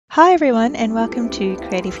Hi everyone and welcome to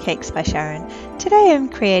Creative Cakes by Sharon. Today I'm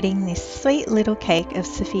creating this sweet little cake of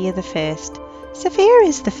Sofia the First. Sophia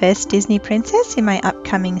is the first Disney princess in my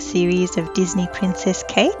upcoming series of Disney princess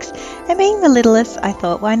cakes, and being the littlest I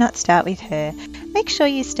thought why not start with her. Make sure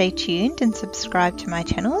you stay tuned and subscribe to my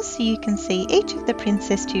channel so you can see each of the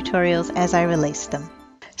princess tutorials as I release them.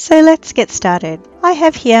 So let's get started. I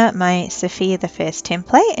have here my Sofia the First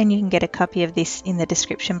template, and you can get a copy of this in the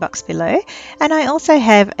description box below. And I also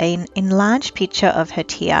have an enlarged picture of her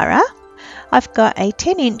tiara. I've got a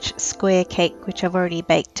 10-inch square cake which I've already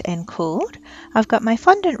baked and cooled. I've got my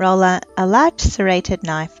fondant roller, a large serrated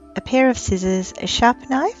knife, a pair of scissors, a sharp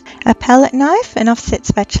knife, a palette knife, an offset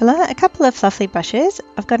spatula, a couple of fluffy brushes.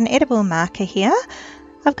 I've got an edible marker here.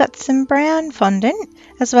 I've got some brown fondant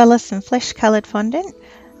as well as some flesh coloured fondant,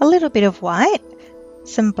 a little bit of white,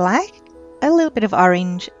 some black, a little bit of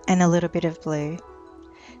orange and a little bit of blue.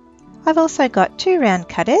 I've also got two round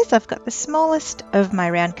cutters. I've got the smallest of my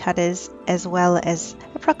round cutters as well as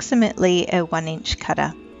approximately a 1-inch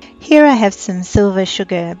cutter. Here I have some silver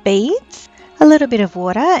sugar beads, a little bit of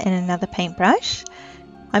water and another paintbrush.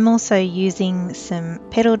 I'm also using some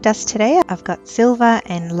petal dust today. I've got silver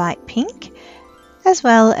and light pink, as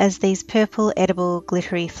well as these purple edible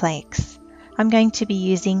glittery flakes. I'm going to be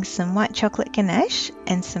using some white chocolate ganache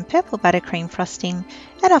and some purple buttercream frosting,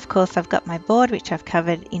 and of course I've got my board which I've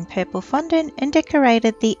covered in purple fondant and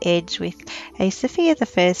decorated the edge with a Sofia the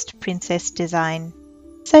First princess design.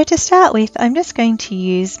 So to start with, I'm just going to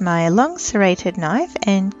use my long serrated knife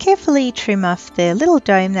and carefully trim off the little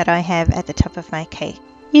dome that I have at the top of my cake.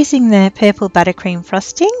 Using the purple buttercream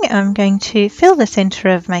frosting, I'm going to fill the center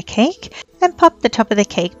of my cake and pop the top of the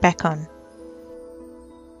cake back on.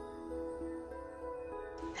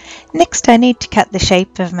 Next I need to cut the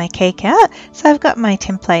shape of my cake out, so I've got my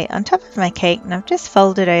template on top of my cake and I've just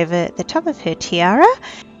folded over the top of her tiara,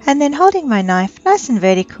 and then holding my knife nice and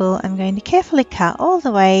vertical, I'm going to carefully cut all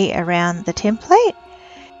the way around the template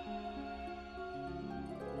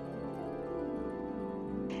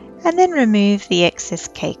and then remove the excess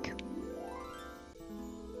cake.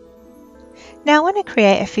 Now I want to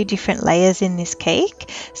create a few different layers in this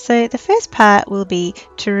cake. So the first part will be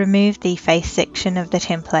to remove the face section of the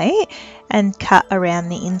template and cut around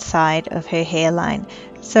the inside of her hairline.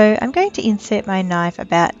 So I'm going to insert my knife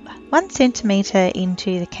about 1 centimeter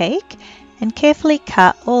into the cake and carefully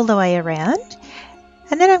cut all the way around.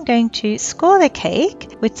 And then I'm going to score the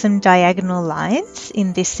cake with some diagonal lines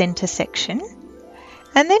in this center section.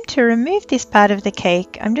 And then to remove this part of the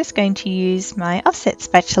cake, I'm just going to use my offset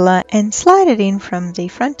spatula and slide it in from the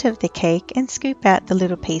front of the cake and scoop out the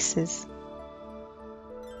little pieces.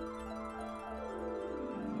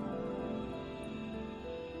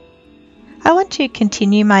 I want to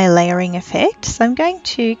continue my layering effect, so I'm going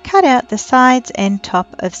to cut out the sides and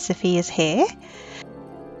top of Sofia's hair.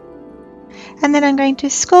 And then I'm going to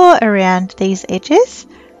score around these edges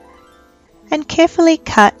and carefully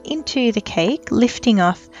cut into the cake, lifting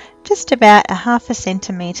off just about 1/2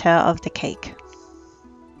 centimeter of the cake.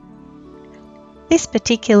 This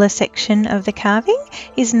particular section of the carving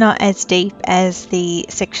is not as deep as the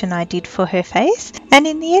section I did for her face, and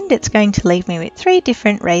in the end it's going to leave me with 3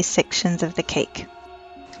 different raised sections of the cake.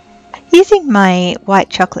 Using my white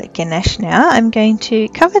chocolate ganache now, I'm going to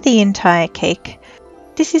cover the entire cake.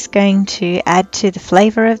 This is going to add to the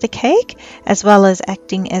flavour of the cake, as well as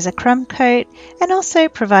acting as a crumb coat and also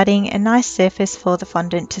providing a nice surface for the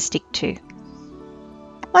fondant to stick to.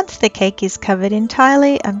 Once the cake is covered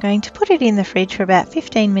entirely, I'm going to put it in the fridge for about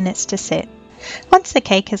 15 minutes to set. Once the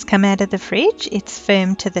cake has come out of the fridge, it's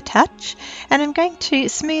firm to the touch, and I'm going to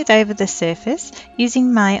smooth over the surface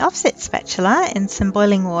using my offset spatula and some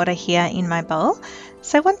boiling water here in my bowl.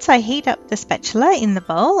 So once I heat up the spatula in the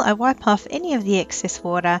bowl, I wipe off any of the excess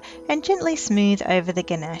water and gently smooth over the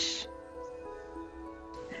ganache.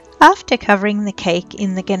 After covering the cake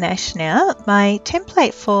in the ganache now, my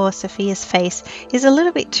template for Sofia's face is a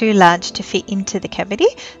little bit too large to fit into the cavity,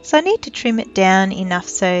 so I need to trim it down enough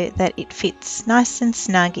so that it fits nice and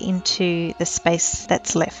snug into the space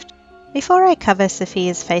that's left. Before I cover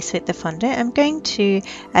Sofia's face with the fondant, I'm going to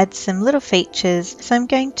add some little features. So I'm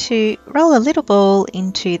going to roll a little ball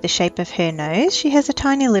into the shape of her nose. She has a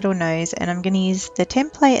tiny little nose, and I'm going to use the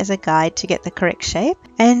template as a guide to get the correct shape.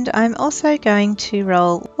 And I'm also going to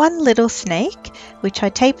roll one little snake, which I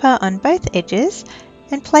taper on both edges,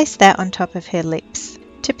 and place that on top of her lips.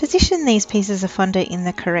 To position these pieces of fondant in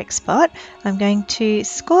the correct spot, I'm going to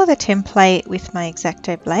score the template with my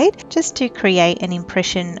X-Acto blade just to create an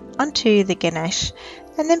impression onto the ganache,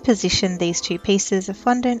 and then position these 2 pieces of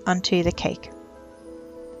fondant onto the cake.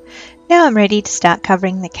 Now I'm ready to start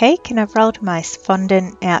covering the cake, and I've rolled my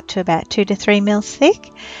fondant out to about 2 to 3 mils thick.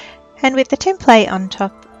 And with the template on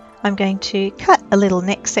top, I'm going to cut a little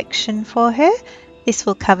neck section for her. This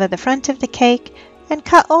will cover the front of the cake and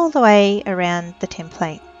cut all the way around the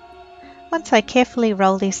template. Once I carefully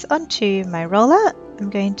roll this onto my roller, I'm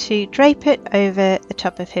going to drape it over the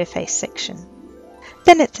top of her face section.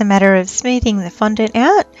 Then it's a matter of smoothing the fondant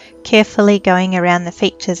out, carefully going around the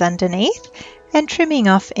features underneath and trimming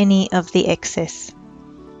off any of the excess.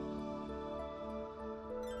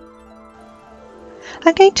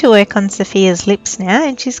 I'm going to work on Sofia's lips now,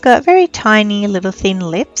 and she's got very tiny little thin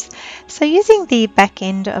lips. So using the back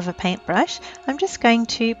end of a paintbrush, I'm just going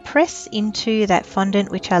to press into that fondant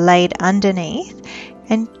which I laid underneath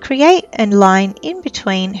and create a line in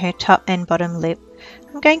between her top and bottom lip.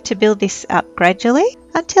 I'm going to build this up gradually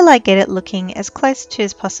until I get it looking as close to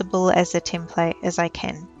as possible as a template as I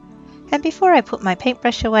can. And before I put my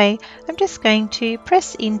paintbrush away, I'm just going to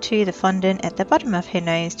press into the fondant at the bottom of her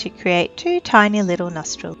nose to create 2 tiny little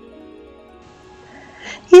nostrils.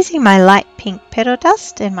 Using my light pink petal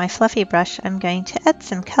dust and my fluffy brush, I'm going to add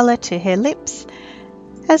some colour to her lips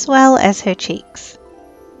as well as her cheeks.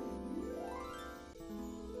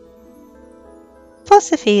 For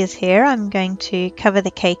Sofia's hair, I'm going to cover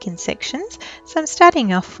the cake in sections, so I'm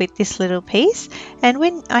starting off with this little piece, and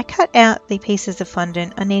when I cut out the pieces of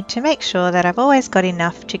fondant, I need to make sure that I've always got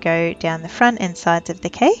enough to go down the front and sides of the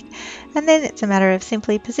cake, and then it's a matter of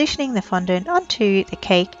simply positioning the fondant onto the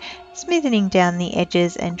cake, smoothing down the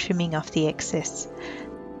edges and trimming off the excess.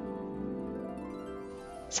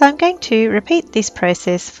 So I'm going to repeat this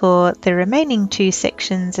process for the remaining 2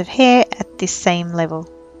 sections of hair at this same level.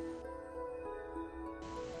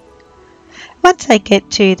 Once I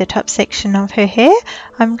get to the top section of her hair,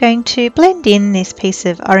 I'm going to blend in this piece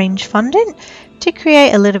of orange fondant to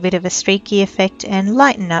create a little bit of a streaky effect and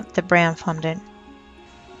lighten up the brown fondant.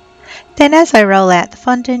 Then as I roll out the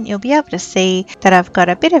fondant, you'll be able to see that I've got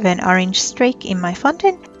a bit of an orange streak in my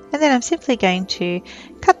fondant, and then I'm simply going to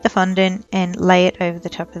cut the fondant and lay it over the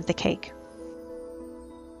top of the cake.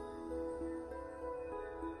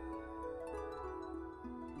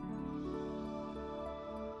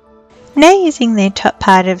 Now using the top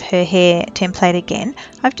part of her hair template again,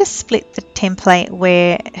 I've just split the template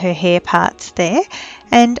where her hair part's there,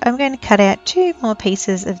 and I'm going to cut out 2 more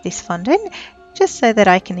pieces of this fondant just so that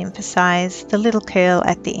I can emphasize the little curl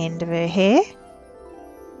at the end of her hair.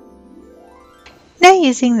 Now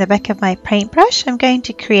using the back of my paintbrush, I'm going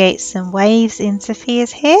to create some waves in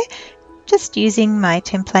Sofia's hair, just using my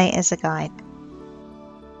template as a guide.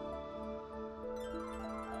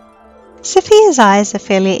 Sofia's eyes are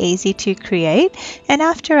fairly easy to create, and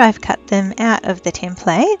after I've cut them out of the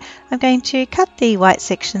template, I'm going to cut the white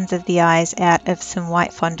sections of the eyes out of some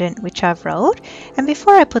white fondant which I've rolled. And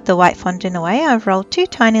before I put the white fondant away, I've rolled 2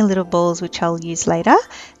 tiny little balls which I'll use later.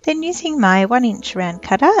 Then using my 1-inch round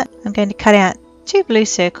cutter, I'm going to cut out 2 blue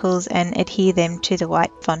circles and adhere them to the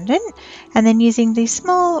white fondant. And then using the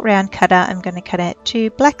small round cutter, I'm going to cut out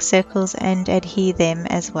 2 black circles and adhere them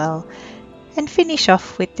as well, and finish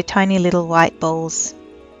off with the tiny little white balls.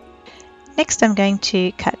 Next I'm going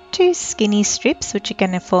to cut 2 skinny strips which are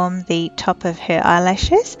going to form the top of her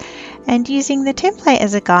eyelashes, and using the template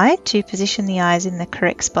as a guide to position the eyes in the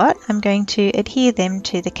correct spot, I'm going to adhere them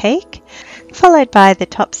to the cake, followed by the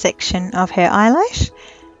top section of her eyelash,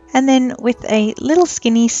 and then with a little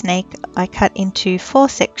skinny snake I cut into 4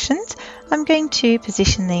 sections, I'm going to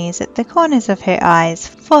position these at the corners of her eyes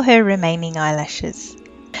for her remaining eyelashes.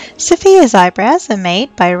 Sofia's eyebrows are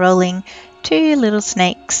made by rolling 2 little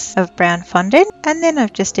snakes of brown fondant, and then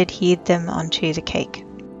I've just adhered them onto the cake.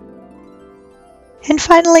 And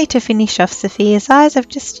finally, to finish off Sofia's eyes, I'm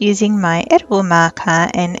just using my edible marker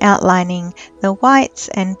and outlining the whites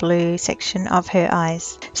and blue section of her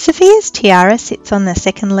eyes. Sofia's tiara sits on the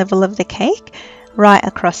 2nd level of the cake, right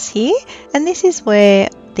across here, and this is where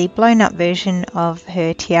the blown up version of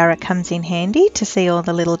her tiara comes in handy to see all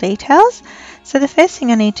the little details. So the first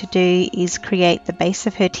thing I need to do is create the base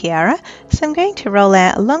of her tiara. So I'm going to roll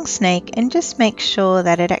out a long snake and just make sure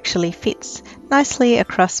that it actually fits nicely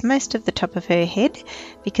across most of the top of her head,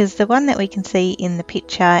 because the one that we can see in the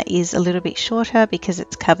picture is a little bit shorter because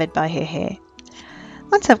it's covered by her hair.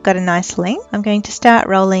 Once I've got a nice length, I'm going to start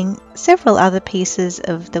rolling several other pieces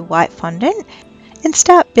of the white fondant and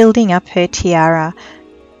start building up her tiara.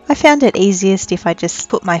 I found it easiest if I just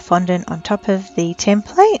put my fondant on top of the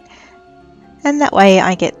template, and that way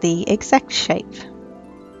I get the exact shape.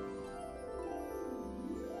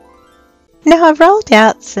 Now I've rolled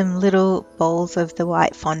out some little balls of the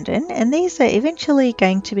white fondant, and these are eventually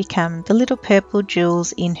going to become the little purple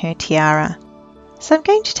jewels in her tiara. So I'm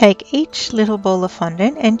going to take each little ball of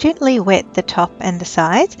fondant and gently wet the top and the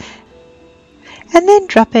sides, and then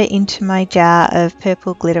drop it into my jar of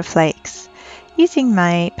purple glitter flakes. Using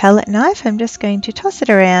my palette knife, I'm just going to toss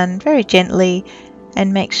it around very gently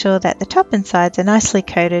and make sure that the top and sides are nicely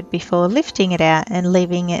coated before lifting it out and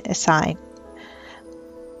leaving it aside.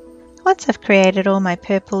 Once I've created all my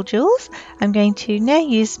purple jewels, I'm going to now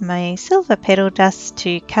use my silver petal dust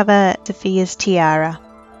to cover Sofia's tiara.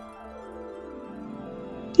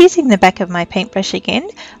 Using the back of my paintbrush again,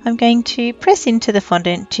 I'm going to press into the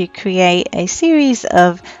fondant to create a series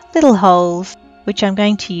of little holes which I'm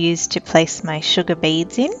going to use to place my sugar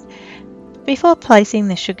beads in. Before placing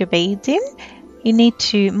the sugar beads in, you need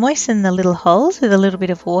to moisten the little holes with a little bit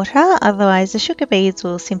of water, otherwise the sugar beads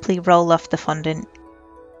will simply roll off the fondant.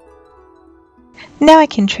 Now I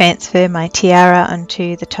can transfer my tiara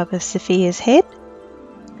onto the top of Sofia's head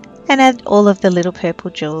and add all of the little purple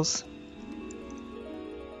jewels.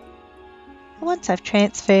 Once I've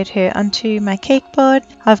transferred her onto my cake board,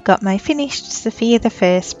 I've got my finished Sofia the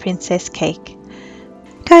First princess cake.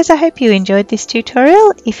 Guys, I hope you enjoyed this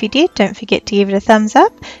tutorial. If you did, don't forget to give it a thumbs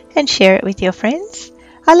up and share it with your friends.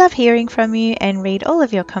 I love hearing from you and read all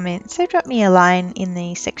of your comments, so drop me a line in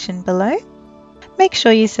the section below. Make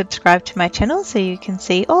sure you subscribe to my channel so you can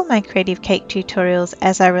see all my creative cake tutorials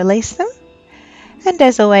as I release them. And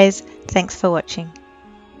as always, thanks for watching.